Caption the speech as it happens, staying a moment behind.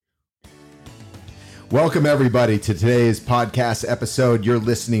Welcome, everybody, to today's podcast episode. You're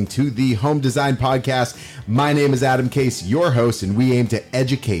listening to the Home Design Podcast. My name is Adam Case, your host, and we aim to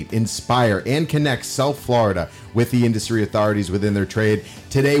educate, inspire, and connect South Florida with the industry authorities within their trade.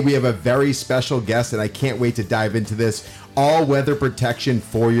 Today, we have a very special guest, and I can't wait to dive into this. All-weather protection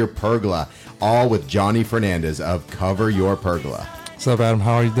for your pergola, all with Johnny Fernandez of Cover Your Pergola. What's up, Adam?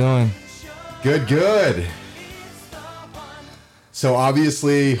 How are you doing? Good. So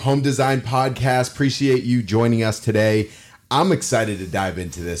obviously, Home Design Podcast, appreciate you joining us today. I'm excited to dive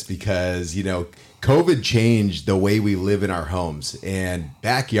into this because, you know, COVID changed the way we live in our homes, and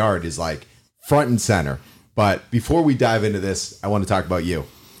backyard is like front and center. But before we dive into this, I want to talk about you.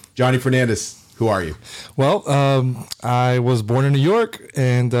 Johnny Fernandez, who are you? Well, I was born in New York,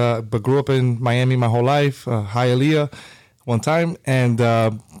 and but grew up in Miami my whole life, Hialeah one time,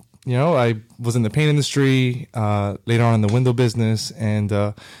 and you know, I was in the paint industry, later on in the window business, and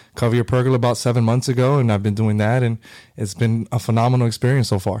Cover Your Pergola about 7 months ago, and I've been doing that, and it's been a phenomenal experience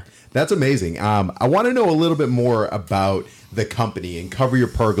so far. That's amazing. I want to know a little bit more about the company and Cover Your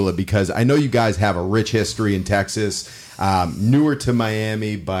Pergola, because I know you guys have a rich history in Texas, newer to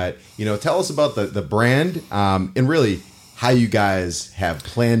Miami, but, you know, tell us about the brand, and really how you guys have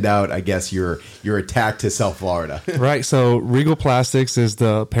planned out, I guess, your attack to South Florida. Right. So Regal Plastics is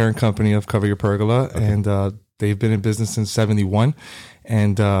the parent company of Cover Your Pergola, okay. And they've been in business since 1971,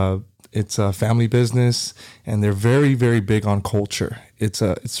 and it's a family business, and they're very, very big on culture.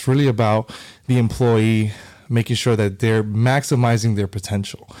 It's really about the employee, making sure that they're maximizing their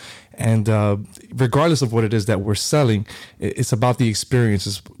potential. And regardless of what it is that we're selling, it's about the experience.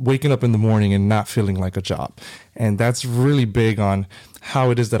 It's waking up in the morning and not feeling like a job. And that's really big on how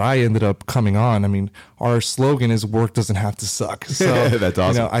it is that I ended up coming on. I mean, our slogan is "Work doesn't have to suck." So that's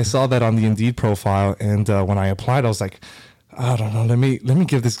awesome. You know, I saw that on the Indeed profile, and when I applied, I was like, I don't know, let me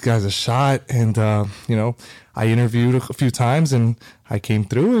give this guys a shot. And you know, I interviewed a few times, and I came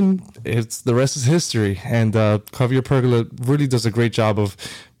through, and the rest is history. And Cover Your Pergola really does a great job of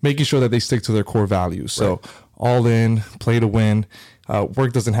making sure that they stick to their core values. So right. All in, play to win,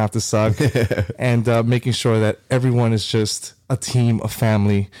 work doesn't have to suck, and making sure that everyone is just a team, a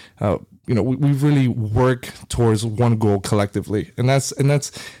family. You know, we really work towards one goal collectively, and that's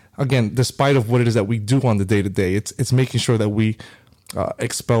again, despite of what it is that we do on the day to day, it's making sure that we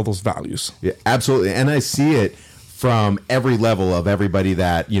expel those values. Yeah, absolutely, and I see it from every level of everybody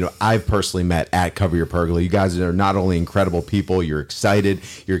that, you know, I've personally met at Cover Your Pergola. You guys are not only incredible people, you're excited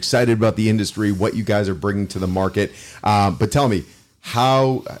about the industry, what you guys are bringing to the market. But tell me,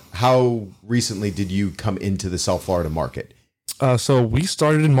 how recently did you come into the South Florida market? So we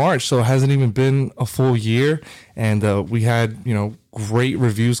started in March, so it hasn't even been a full year, and we had, you know, great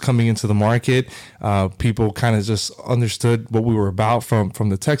reviews coming into the market. People kind of just understood what we were about from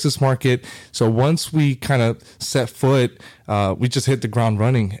the Texas market. So once we kind of set foot, we just hit the ground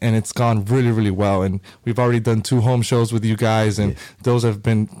running, and it's gone really, really well. And we've already done 2 home shows with you guys, and those have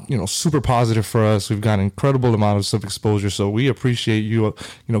been, you know, super positive for us. We've got an incredible amount of exposure, so we appreciate you, you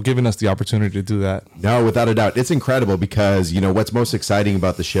know, giving us the opportunity to do that. No, without a doubt, it's incredible because, you know, what's most exciting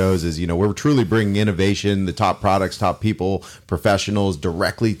about the shows is, you know, we're truly bringing innovation, the top products, top people, professionals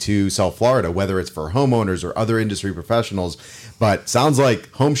directly to South Florida, whether it's for homeowners or other industry professionals. But sounds like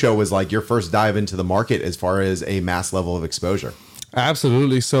Home Show was like your first dive into the market as far as a mass level of exposure.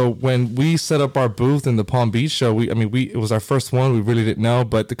 Absolutely. So when we set up our booth in the Palm Beach show, it was our first one. We really didn't know,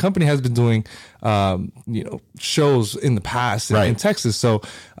 but the company has been doing, you know, shows in the past in Texas. So,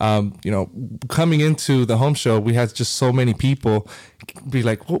 you know, coming into the home show, we had just so many people be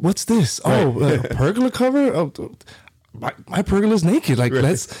like, "What's this? Oh, pergola cover? Oh, my pergola's naked. Like,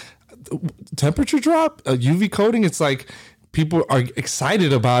 let's temperature drop, UV coating." It's like people are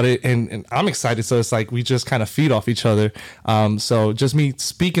excited about it, and I'm excited. So it's like we just kind of feed off each other. So just me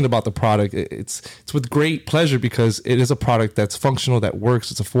speaking about the product, it's with great pleasure because it is a product that's functional, that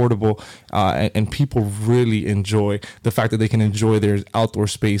works, it's affordable, and people really enjoy the fact that they can enjoy their outdoor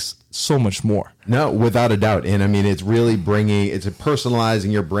space so much more. No, without a doubt. And I mean, it's really it's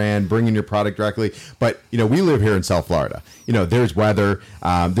personalizing your brand, bringing your product directly. But, you know, we live here in South Florida. You know, there's weather.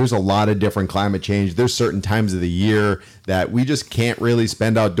 There's a lot of different climate change. There's certain times of the year that we just can't really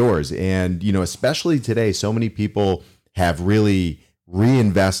spend outdoors. And, you know, especially today, so many people have really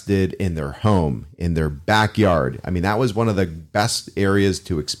reinvested in their home, in their backyard. I mean, that was one of the best areas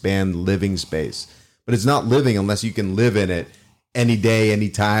to expand living space. But it's not living unless you can live in it any day,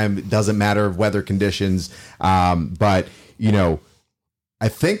 anytime. It doesn't matter of weather conditions. But, you know, I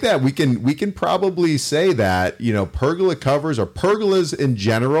think that we can probably say that, you know, pergola covers or pergolas in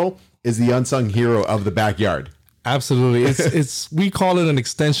general is the unsung hero of the backyard. Absolutely. It's we call it an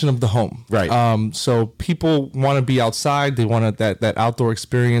extension of the home. Right. So people want to be outside. They want that outdoor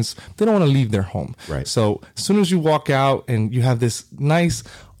experience. They don't want to leave their home. Right. So as soon as you walk out and you have this nice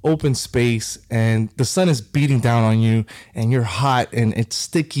open space and the sun is beating down on you and you're hot and it's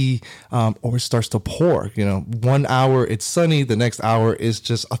sticky, or it starts to pour, 1 hour it's sunny, the next hour is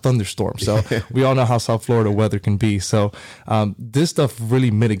just a thunderstorm. So we all know how South Florida weather can be. So this stuff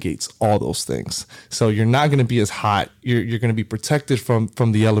really mitigates all those things. So you're not going to be as hot. You're going to be protected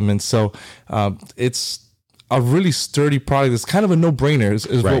from the elements. So it's a really sturdy product. It's kind of a no-brainer is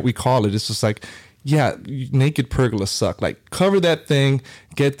Right. what we call it. It's just like, yeah, naked pergolas suck. Like, cover that thing,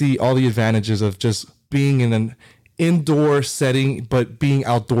 get all the advantages of just being in an indoor setting, but being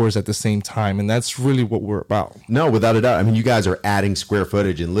outdoors at the same time. And that's really what we're about. No, without a doubt. I mean, you guys are adding square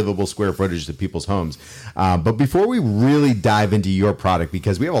footage and livable square footage to people's homes. But before we really dive into your product,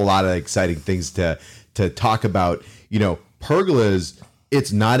 because we have a lot of exciting things to talk about, pergolas,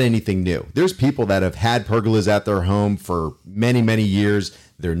 it's not anything new. There's people that have had pergolas at their home for many, many years.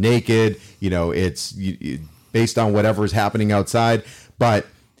 They're naked, it's based on whatever is happening outside. But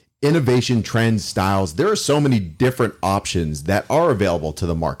innovation, trends, styles, there are so many different options that are available to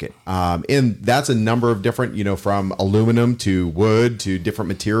the market. And that's a number of different, from aluminum to wood to different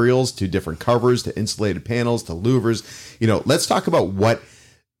materials to different covers to insulated panels to louvers. Let's talk about what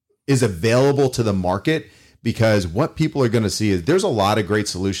is available to the market, because what people are going to see is there's a lot of great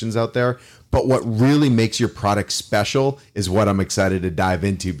solutions out there. But what really makes your product special is what I'm excited to dive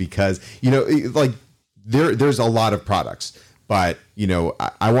into, because, like there's a lot of products, but,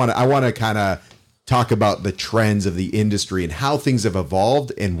 I want to kind of talk about the trends of the industry and how things have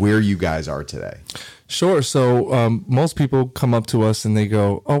evolved and where you guys are today. Sure. So most people come up to us and they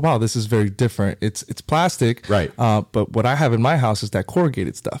go, "Oh wow, this is very different. It's plastic, right? But what I have in my house is that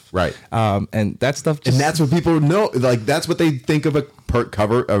corrugated stuff, right? And that stuff, and that's what people know. Like that's what they think of a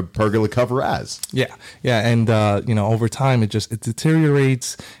pergola cover as. Yeah. And over time it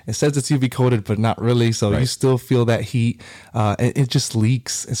deteriorates. It says it's UV coated, but not really. So you still feel that heat. And it just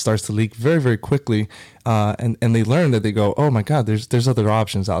leaks. It starts to leak very, very quickly. And they learn that they go, oh my God, there's other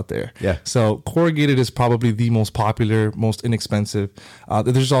options out there. Yeah. So corrugated is probably the most popular, most inexpensive.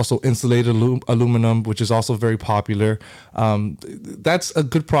 There's also insulated aluminum, which is also very popular. That's a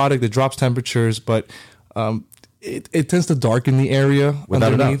good product that drops temperatures, but it tends to darken the area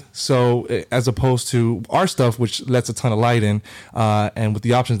underneath. So as opposed to our stuff, which lets a ton of light in, and with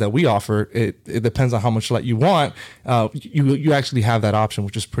the options that we offer, it depends on how much light you want. You actually have that option,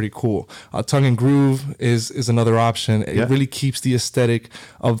 which is pretty cool. Tongue and groove is another option. It really keeps the aesthetic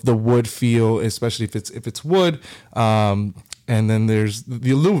of the wood feel, especially if it's wood. And then there's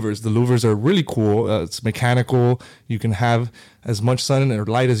the louvers. The louvers are really cool. It's mechanical. You can have as much sun or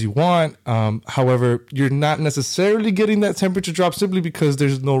light as you want. However, you're not necessarily getting that temperature drop simply because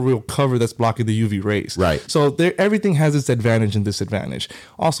there's no real cover that's blocking the UV rays. Right. So everything has its advantage and disadvantage.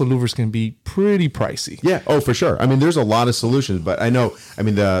 Also, louvers can be pretty pricey. Yeah. Oh, for sure. I mean, there's a lot of solutions, but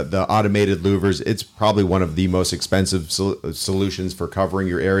the automated louvers, it's probably one of the most expensive solutions for covering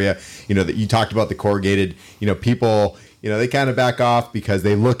your area. That you talked about the corrugated, people, they kind of back off because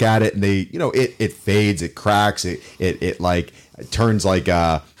they look at it and they, it fades, it cracks, it turns like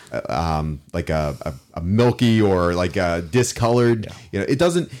a milky or like a discolored. Yeah. It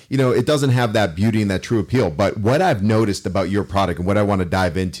doesn't have that beauty and that true appeal. But what I've noticed about your product and what I want to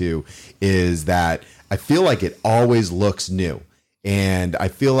dive into is that I feel like it always looks new. And I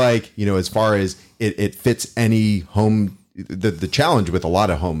feel like, as far as it fits any home, the challenge with a lot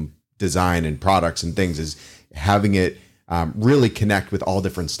of home design and products and things is having it really connect with all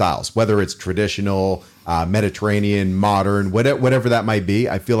different styles, whether it's traditional, Mediterranean, modern, whatever that might be.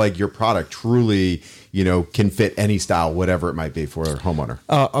 I feel like your product truly, can fit any style, whatever it might be for a homeowner.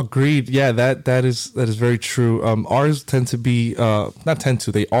 Agreed. Yeah, that is very true. Ours tend to be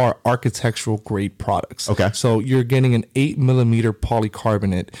they are architectural grade products. Okay. So you're getting an 8mm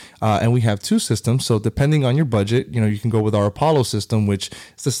polycarbonate, and we have two systems. So depending on your budget, you can go with our Apollo system, which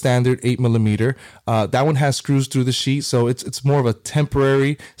is the standard 8mm. That one has screws through the sheet, so it's more of a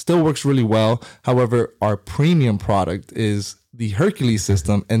temporary. Still works really well. However, our premium product is the Hercules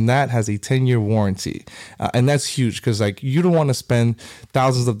system, and that has a 10-year warranty. And that's huge because you don't want to spend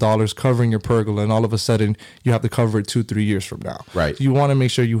thousands of dollars covering your pergola and all of a sudden you have to cover it 2-3 years from now. Right. You want to make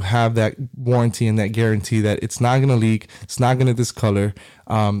sure you have that warranty and that guarantee that it's not going to leak, it's not going to discolor,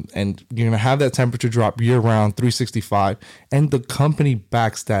 and you're going to have that temperature drop year round, 365, and the company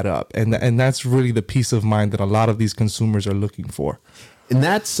backs that up. And that's really the peace of mind that a lot of these consumers are looking for. And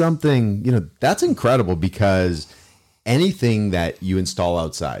that's something, that's incredible because anything that you install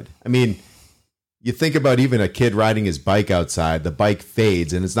outside, you think about even a kid riding his bike outside, the bike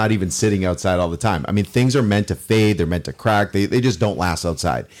fades and it's not even sitting outside all the time. I mean, things are meant to fade. They're meant to crack. They just don't last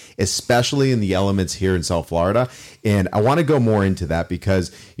outside, especially in the elements here in South Florida. And I want to go more into that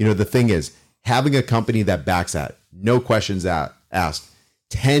because, you know, the thing is having a company that backs that, no questions asked,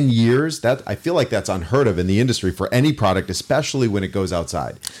 10 years, that I feel like that's unheard of in the industry for any product, especially when it goes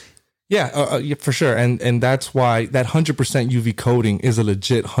outside. Yeah, for sure. And that's why that 100% UV coating is a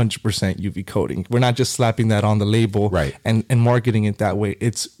legit 100% UV coating. We're not just slapping that on the label right. and marketing it that way.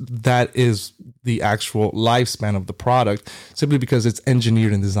 That is the actual lifespan of the product simply because it's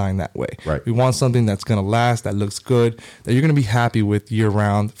engineered and designed that way. Right. We want something that's going to last, that looks good, that you're going to be happy with year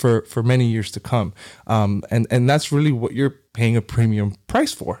round for many years to come. And that's really what you're paying a premium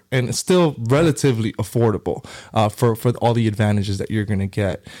price for, and it's still relatively affordable for all the advantages that you're going to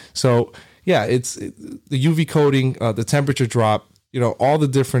get. So yeah, it's the UV coating, the temperature drop, you know, all the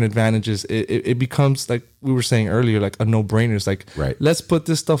different advantages. It becomes, like we were saying earlier, like a no-brainer. It's like, right. Let's put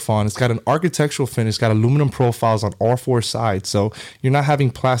this stuff on. It's got an architectural finish. It's got aluminum profiles on all four sides, so you're not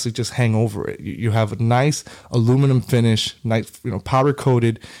having plastic just hang over it. You have a nice aluminum finish, nice, you know, powder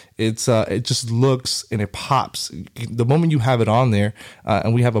coated. It just looks and it pops the moment you have it on there.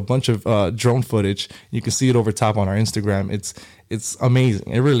 And we have a bunch of drone footage. You can see it over top on our Instagram. It's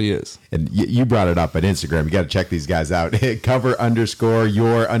amazing. It really is. And you brought it up on Instagram. You got to check these guys out.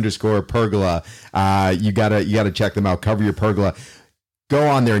 Cover_your_pergola. You gotta check them out. Cover Your Pergola. Go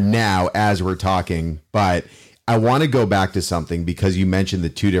on there now as we're talking. But I want to go back to something because you mentioned the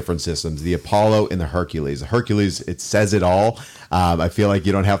two different systems, the Apollo and the Hercules. The Hercules, it says it all. I feel like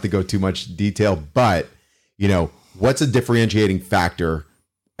you don't have to go too much detail, but you know, what's a differentiating factor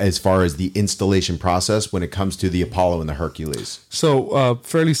as far as the installation process when it comes to the Apollo and the Hercules? So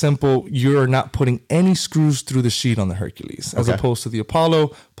fairly simple. You're not putting any screws through the sheet on the Hercules, as opposed to the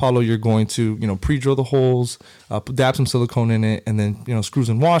Apollo. You're going to, you know, pre-drill the holes, dab some silicone in it, and then, you know, screws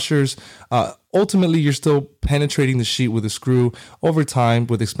and washers. Ultimately, you're still penetrating the sheet with a screw. Over time,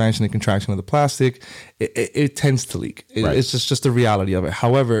 with expansion and contraction of the plastic, it tends to leak. Right. It's just the reality of it.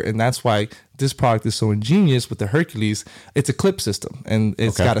 However, and that's why this product is so ingenious with the Hercules. It's a clip system, and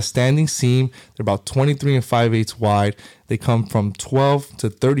it's got a standing seam. They're about 23 5/8 wide. They come from 12 to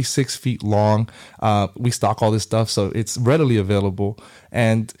 36 feet long. We stock all this stuff, so it's readily available.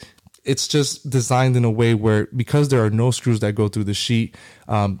 And it's just designed in a way where, because there are no screws that go through the sheet,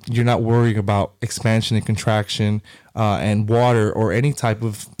 you're not worrying about expansion and contraction and water or any type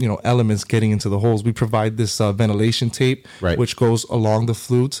of, you know, elements getting into the holes. We provide this ventilation tape, right, which goes along the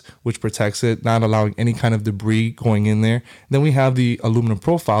flutes, which protects it, not allowing any kind of debris going in there. Then we have the aluminum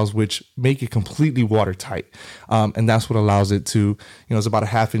profiles, which make it completely watertight. And that's what allows it to, you know, it's about a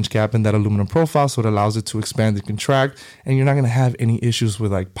 1/2 inch gap in that aluminum profile. So it allows it to expand and contract, and you're not going to have any issues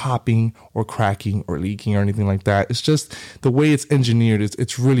with like popping or cracking or leaking or anything like that. It's just the way it's engineered.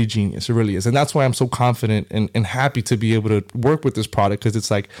 It's really genius. It really is. And that's why I'm so confident and happy to be able to work with this product, because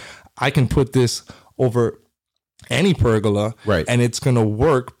it's like, I can put this over any pergola, right, and it's going to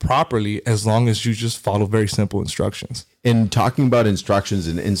work properly as long as you just follow very simple instructions. And talking about instructions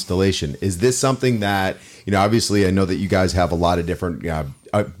and installation, is this something that, you know, obviously I know that you guys have a lot of different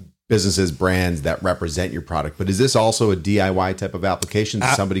businesses, brands that represent your product, but is this also a DIY type of application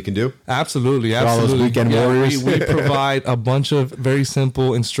that somebody can do? Absolutely. For all those weekend warriors? We provide a bunch of very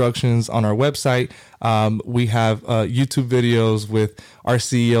simple instructions on our website. We have YouTube videos with our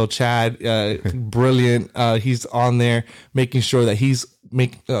CEO, Chad, brilliant. He's on there making sure that he's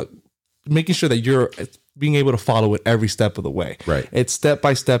making sure that you're being able to follow it every step of the way. Right. It's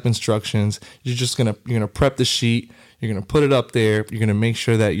step-by-step instructions. You're gonna prep the sheet. You're going to put it up there. You're going to make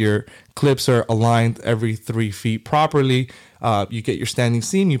sure that your clips are aligned every 3 feet properly. You get your standing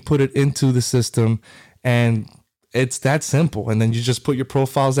seam, you put it into the system, and it's that simple. And then you just put your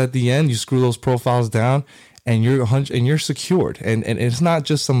profiles at the end. You screw those profiles down, and you're secured. And it's not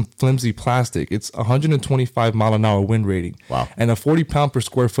just some flimsy plastic. It's 125 mile an hour wind rating. Wow. And a 40 pound per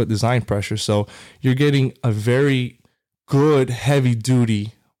square foot design pressure. So you're getting a very good heavy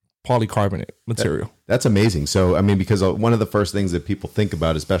duty polycarbonate material. That's amazing. So, I mean, because one of the first things that people think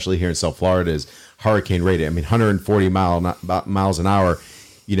about, especially here in South Florida, is hurricane rating. I mean, 140 miles an hour,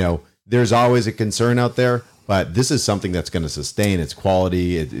 you know, there's always a concern out there, but this is something that's going to sustain its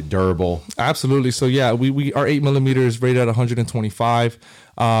quality, it's durable. Absolutely. So yeah, we our 8 millimeter is rated at 125.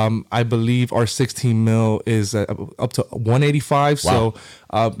 I believe our 16 mil is up to 185. Wow.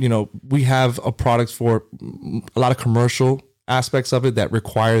 So, you know, we have a product for a lot of commercial aspects of it that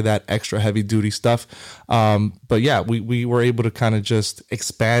require that extra heavy duty stuff. But yeah, we were able to kind of just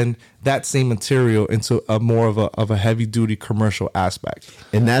expand that same material into a more of a heavy duty commercial aspect.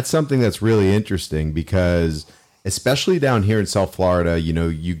 And that's something that's really interesting because especially down here in South Florida, you know,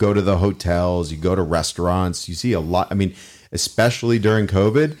 you go to the hotels, you go to restaurants, you see a lot. I mean, especially during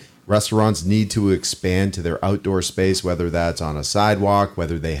COVID, restaurants need to expand to their outdoor space, whether that's on a sidewalk,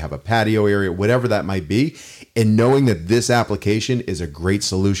 whether they have a patio area, whatever that might be. And knowing that this application is a great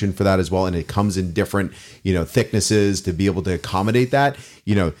solution for that as well, and it comes in different, you know, thicknesses to be able to accommodate that,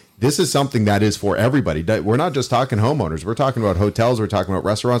 you know, this is something that is for everybody. We're not just talking homeowners. We're talking about hotels. We're talking about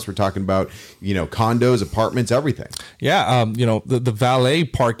restaurants. We're talking about, you know, condos, apartments, everything. Yeah. You know, the valet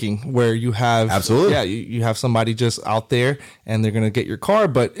parking where you have, absolutely. Yeah. You have somebody just out there and they're going to get your car.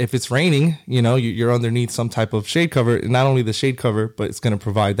 But if it's raining, you know, you're underneath some type of shade cover, not only the shade cover, but it's going to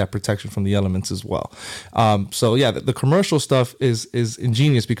provide that protection from the elements as well. So yeah, the commercial stuff is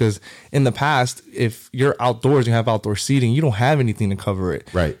ingenious because in the past, if you're outdoors, you have outdoor seating, you don't have anything to cover it.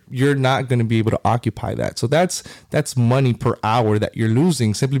 Right. You're not going to be able to occupy that. So that's money per hour that you're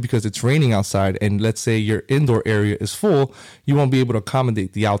losing simply because it's raining outside. And let's say your indoor area is full, you won't be able to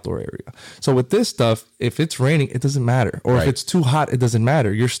accommodate the outdoor area. So with this stuff, if it's raining, it doesn't matter. Or if it's too hot, it doesn't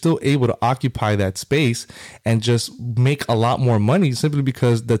matter. You're still able to occupy that space and just make a lot more money simply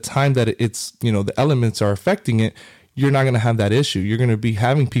because the time that it's, you know, the elements are affecting it, you're not going to have that issue. You're going to be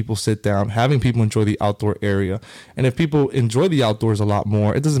having people sit down, having people enjoy the outdoor area. And if people enjoy the outdoors a lot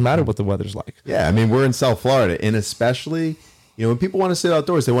more, it doesn't matter what the weather's like. Yeah, I mean, we're in South Florida, and especially, you know, when people want to sit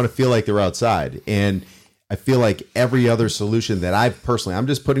outdoors, they want to feel like they're outside. And I feel like every other solution that I've personally, I'm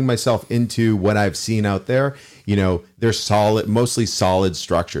just putting myself into what I've seen out there, you know, they're solid, mostly solid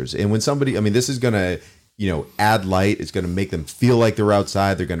structures. And when somebody, I mean, this is going to, you know, add light. It's going to make them feel like they're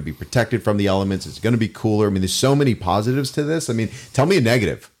outside. They're going to be protected from the elements. It's going to be cooler. I mean, there's so many positives to this. I mean, tell me a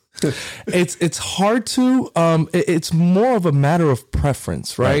negative. It's hard to, it's more of a matter of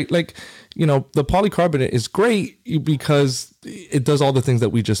preference, right? Like, you know, the polycarbonate is great because it does all the things that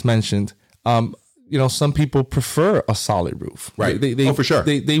we just mentioned. You know, some people prefer a solid roof. Right. They for sure.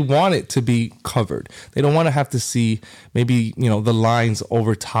 They want it to be covered. They don't want to have to see maybe, you know, the lines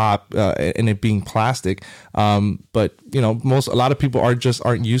over top and it being plastic. But, you know, a lot of people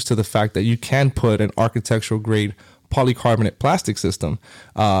aren't used to the fact that you can put an architectural grade polycarbonate plastic system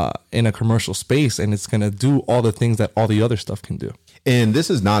in a commercial space, and it's going to do all the things that all the other stuff can do. And this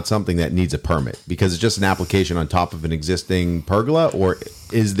is not something that needs a permit because it's just an application on top of an existing pergola, or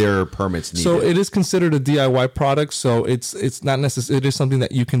is there permits needed? So it is considered a DIY product. So it's not necessary. It is something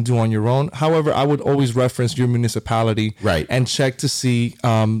that you can do on your own. However, I would always reference your municipality and check to see,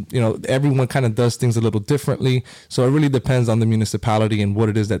 you know, everyone kind of does things a little differently. So it really depends on the municipality and what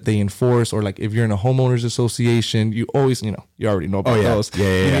it is that they enforce. Or like if you're in a homeowners association, you always, you know, you already know about those. You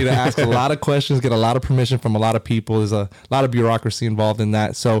need to ask a lot of questions, get a lot of permission from a lot of people. There's a lot of bureaucracy involved in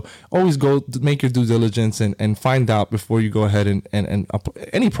that. So always go make your due diligence and find out before you go ahead and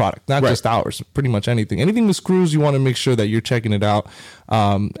any product, not just ours, pretty much anything with screws. You want to make sure that you're checking it out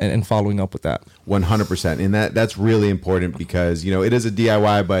and following up with that. 100%. And that's really important because, you know, it is a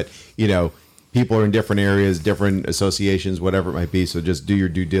DIY, but, you know, people are in different areas, different associations, whatever it might be. So just do your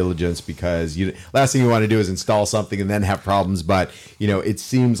due diligence because last thing you want to do is install something and then have problems. But, you know, it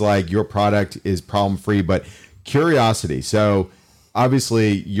seems like your product is problem free, but curiosity. So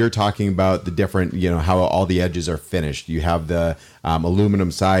obviously you're talking about the different, you know, how all the edges are finished. You have the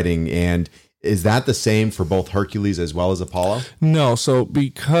aluminum siding, and is that the same for both Hercules as well as Apollo? No. So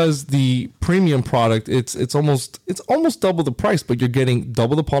because the premium product, it's almost double the price, but you're getting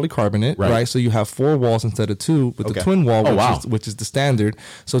double the polycarbonate, right? So you have 4 walls instead of 2 with the twin wall, which is the standard.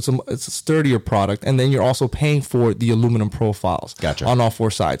 So it's a sturdier product, and then you're also paying for the aluminum profiles on all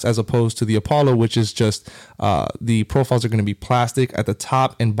 4 sides, as opposed to the Apollo, which is just the profiles are going to be plastic at the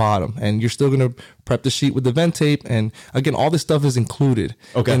top and bottom, and you're still going to prep the sheet with the vent tape. And again, all this stuff is included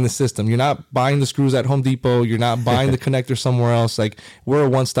in the system. You're not buying the screws at Home Depot. You're not buying the connector somewhere else. Like, we're a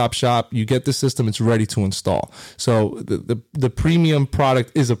one-stop shop. You get the system, it's ready to install. So the premium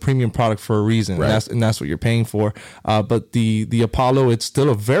product is a premium product for a reason, and that's what you're paying for. But the Apollo, it's still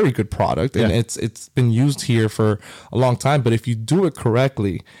a very good product, and it's been used here for a long time. But if you do it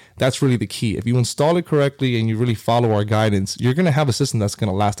correctly, that's really the key. If you install it correctly and you really follow our guidance, you're going to have a system that's going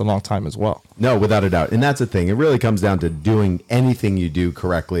to last a long time as well. No, without a doubt. And that's the thing. It really comes down to doing anything you do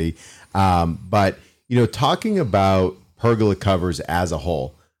correctly. But, you know, talking about pergola covers as a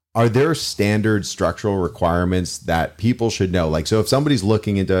whole, are there standard structural requirements that people should know? Like, so if somebody's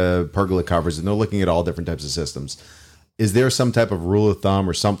looking into pergola covers and they're looking at all different types of systems, is there some type of rule of thumb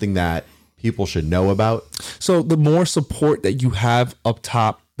or something that people should know about? So the more support that you have up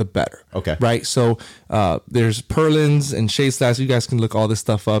top, the better. Okay. Right. So there's purlins and shade slats. You guys can look all this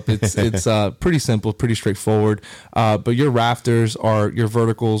stuff up. It's pretty simple, pretty straightforward. But your rafters are your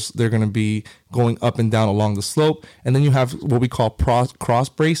verticals. They're going to be going up and down along the slope. And then you have what we call cross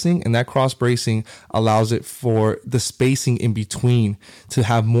bracing. And that cross bracing allows it for the spacing in between to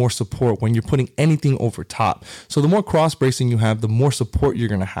have more support when you're putting anything over top. So the more cross bracing you have, the more support you're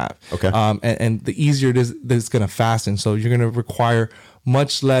going to have. Okay. And the easier it is that it's going to fasten. So you're going to require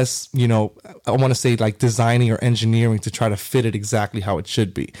much less, I want to say like designing or engineering to try to fit it exactly how it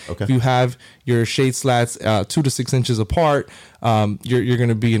should be. Okay. If you have your shade slats 2 to 6 inches apart, you're going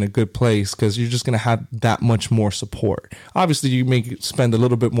to be in a good place because you're just going to have that much more support. Obviously, you may spend a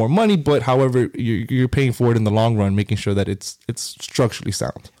little bit more money, but however, you're paying for it in the long run, making sure that it's structurally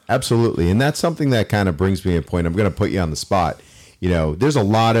sound. Absolutely. And that's something that kind of brings me to a point. I'm going to put you on the spot. There's a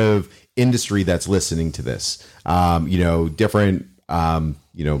lot of industry that's listening to this, different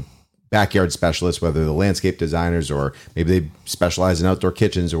backyard specialists, whether the landscape designers or maybe they specialize in outdoor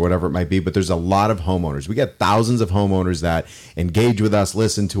kitchens or whatever it might be. But there's a lot of homeowners. We got thousands of homeowners that engage with us,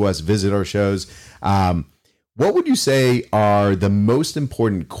 listen to us, visit our shows. What would you say are the most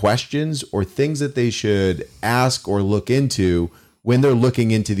important questions or things that they should ask or look into when they're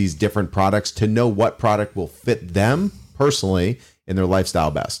looking into these different products to know what product will fit them personally in their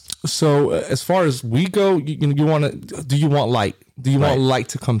lifestyle best? So as far as we go, you want to, do you want light? Do you want light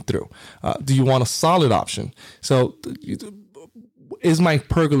to come through? Do you want a solid option? So is my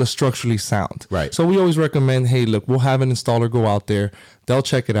pergola structurally sound? Right. So we always recommend, hey, look, we'll have an installer go out there. They'll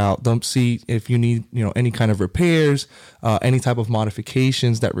check it out. They'll see if you need, any kind of repairs, any type of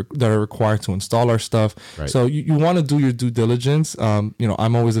modifications that are required to install our stuff. Right. So you want to do your due diligence. I'm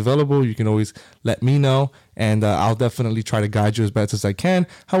always available. You can always let me know, and I'll definitely try to guide you as best as I can.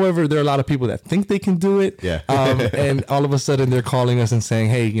 However, there are a lot of people that think they can do it. Yeah. And all of a sudden they're calling us and saying,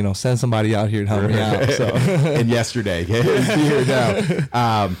 hey, send somebody out here to help me out. So. And yesterday, here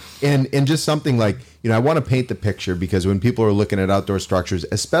now. And just something like, I want to paint the picture because when people are looking at outdoor structures,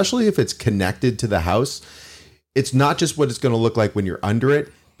 especially if it's connected to the house, it's not just what it's going to look like when you're under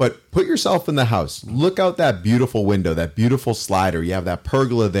it, but put yourself in the house. Look out that beautiful window, that beautiful slider. You have that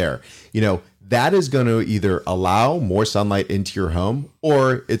pergola there. That is going to either allow more sunlight into your home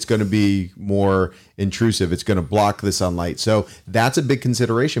or it's going to be more intrusive. It's going to block the sunlight. So that's a big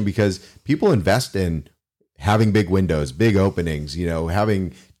consideration because people invest in having big windows, big openings,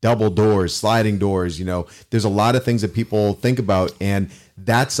 having double doors, sliding doors. There's a lot of things that people think about. And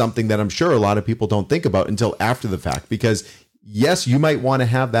that's something that I'm sure a lot of people don't think about until after the fact, because yes, you might want to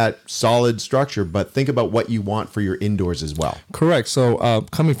have that solid structure, but think about what you want for your indoors as well. Correct. So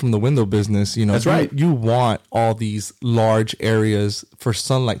coming from the window business, that's right. You want all these large areas for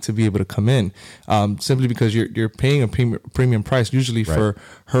sunlight to be able to come in, simply because you're paying a premium price usually for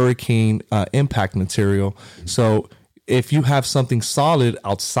hurricane impact material. So if you have something solid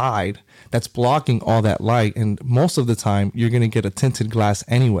outside that's blocking all that light, and most of the time you're going to get a tinted glass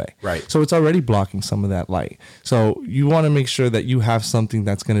anyway. Right. So it's already blocking some of that light. So you want to make sure that you have something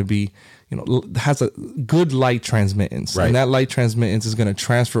that's going to be, has a good light transmittance. Right. And that light transmittance is going to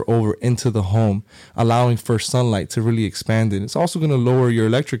transfer over into the home, allowing for sunlight to really expand it. It's also going to lower your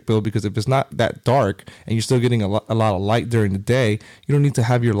electric bill because if it's not that dark and you're still getting a lot of light during the day, you don't need to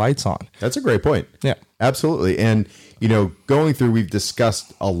have your lights on. That's a great point. Yeah. Absolutely. And, going through, we've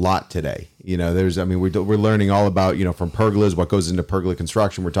discussed a lot today. We're learning all about, from pergolas, what goes into pergola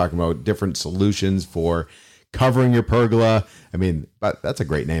construction. We're talking about different solutions for covering your pergola. But that's a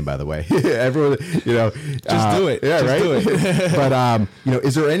great name, by the way. Everyone, just do it. Yeah, just right. Do it. But,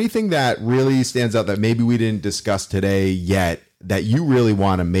 is there anything that really stands out that maybe we didn't discuss today yet that you really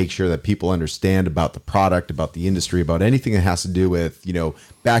want to make sure that people understand about the product, about the industry, about anything that has to do with,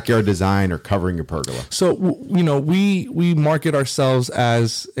 backyard design or covering your pergola? So, we market ourselves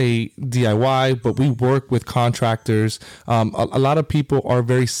as a DIY, but we work with contractors. A lot of people are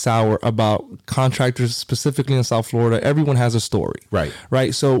very sour about contractors, specifically in South Florida. Everyone has a story.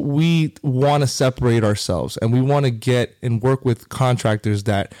 Right. So we want to separate ourselves and we want to get and work with contractors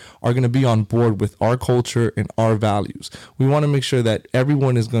that are going to be on board with our culture and our values. We want to make sure that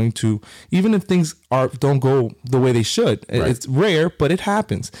everyone is going to, even if things don't go the way they should, it's rare, but it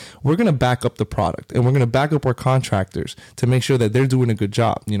happens. We're going to back up the product and we're going to back up our contractors to make sure that they're doing a good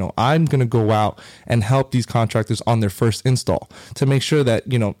job. I'm going to go out and help these contractors on their first install to make sure that,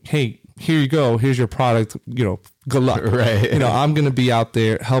 hey, here you go. Here's your product. Good luck. Right. I'm going to be out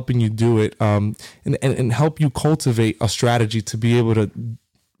there helping you do it, and help you cultivate a strategy to be able to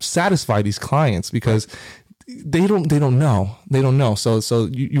satisfy these clients, because they don't know. So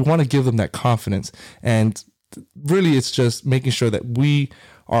you want to give them that confidence, and really it's just making sure that we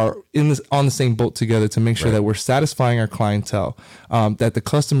are on the same boat together to make sure that we're satisfying our clientele, that the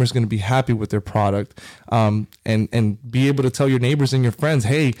customer is going to be happy with their product, and be able to tell your neighbors and your friends,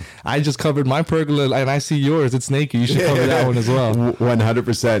 hey, I just covered my pergola and I see yours. It's naked. You should cover that one as well.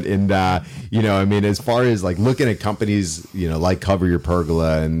 100%. And, you know, I mean, as far as like looking at companies, you know, like Cover Your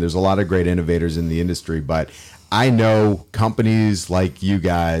Pergola, and there's a lot of great innovators in the industry, but I know companies like you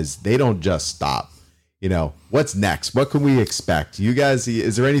guys, they don't just stop. You know, what's next? What can we expect? You guys,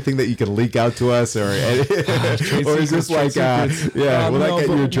 is there anything that you can leak out to us, or is this like, will that get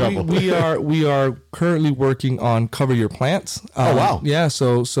you in trouble? We are currently working on Cover Your Plants. Oh wow! Yeah,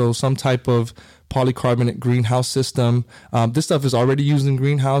 so some type of polycarbonate greenhouse system. This stuff is already used in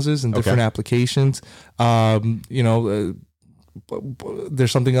greenhouses and different applications. You know. There's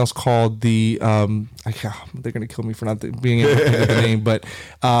something else called the they're gonna kill me for not being able to think of the name, but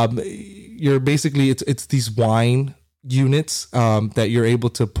you're basically it's these wine units that you're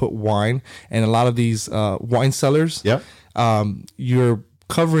able to put wine, and a lot of these wine cellars, you're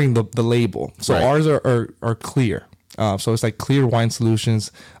covering the label. So ours are clear. So it's like clear wine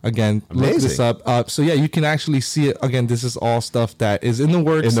solutions. Again, amazing. Look this up. So yeah, you can actually see it. Again, this is all stuff that is in the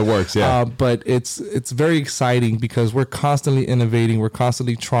works. Yeah. But it's very exciting because we're constantly innovating. We're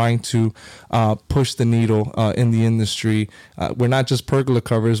constantly trying to push the needle in the industry. We're not just pergola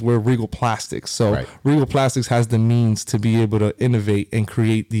covers. We're Regal Plastics. So Regal Plastics has the means to be able to innovate and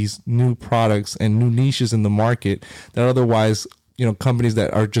create these new products and new niches in the market that otherwise, you know, companies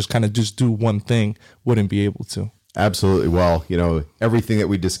that are just kind of just do one thing wouldn't be able to. Absolutely. Well, you know, everything that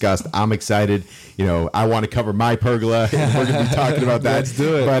we discussed, I'm excited. You know, I want to cover my pergola. We're going to be talking about that. Let's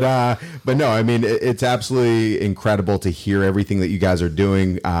do it. But no, I mean, it's absolutely incredible to hear everything that you guys are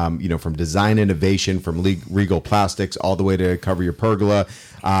doing, you know, from design innovation, from Regal Plastics all the way to Cover Your Pergola.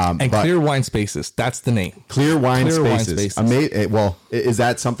 And Clear Wine Spaces. That's the name. Clear Wine Spaces. Amazing. Well, is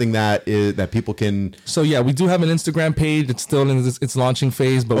that something that people can? So yeah, we do have an Instagram page. It's still in its launching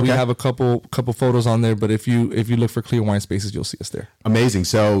phase, but we have a couple photos on there. But if you look for Clear Wine Spaces, you'll see us there. Amazing.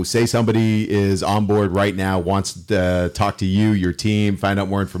 So say somebody is on board right now, wants to talk to you, your team, find out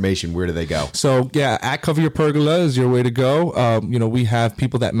more information. Where do they go? So yeah, at Cover Your Pergola is your way to go. You know, we have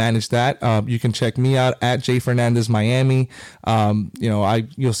people that manage that. You can check me out at J Fernandez Miami. You know,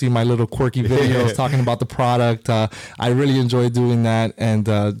 you'll see my little quirky videos talking about the product. I really enjoy doing that, and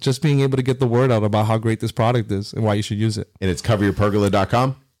just being able to get the word out about how great this product is and why you should use it. And it's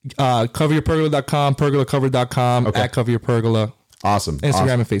coveryourpergola.com? Coveryourpergola.com, pergolacover.com, at Cover Your Pergola. Awesome.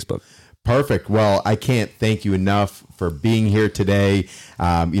 Instagram and Facebook. Perfect. Well, I can't thank you enough for being here today.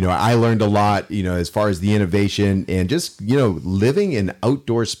 You know, I learned a lot, you know, as far as the innovation and just, you know, living in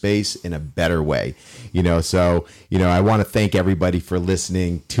outdoor space in a better way, you know. So, you know, I want to thank everybody for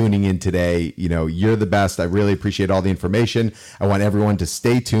listening, tuning in today. You know, you're the best. I really appreciate all the information. I want everyone to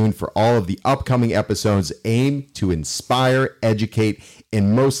stay tuned for all of the upcoming episodes aimed to inspire, educate,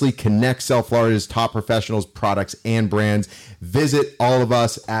 and mostly connect South Florida's top professionals, products, and brands. Visit all of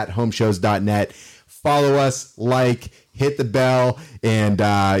us at homeshows.net. Follow us, hit the bell, and,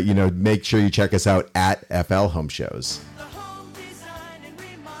 you know, make sure you check us out at FL Home Shows.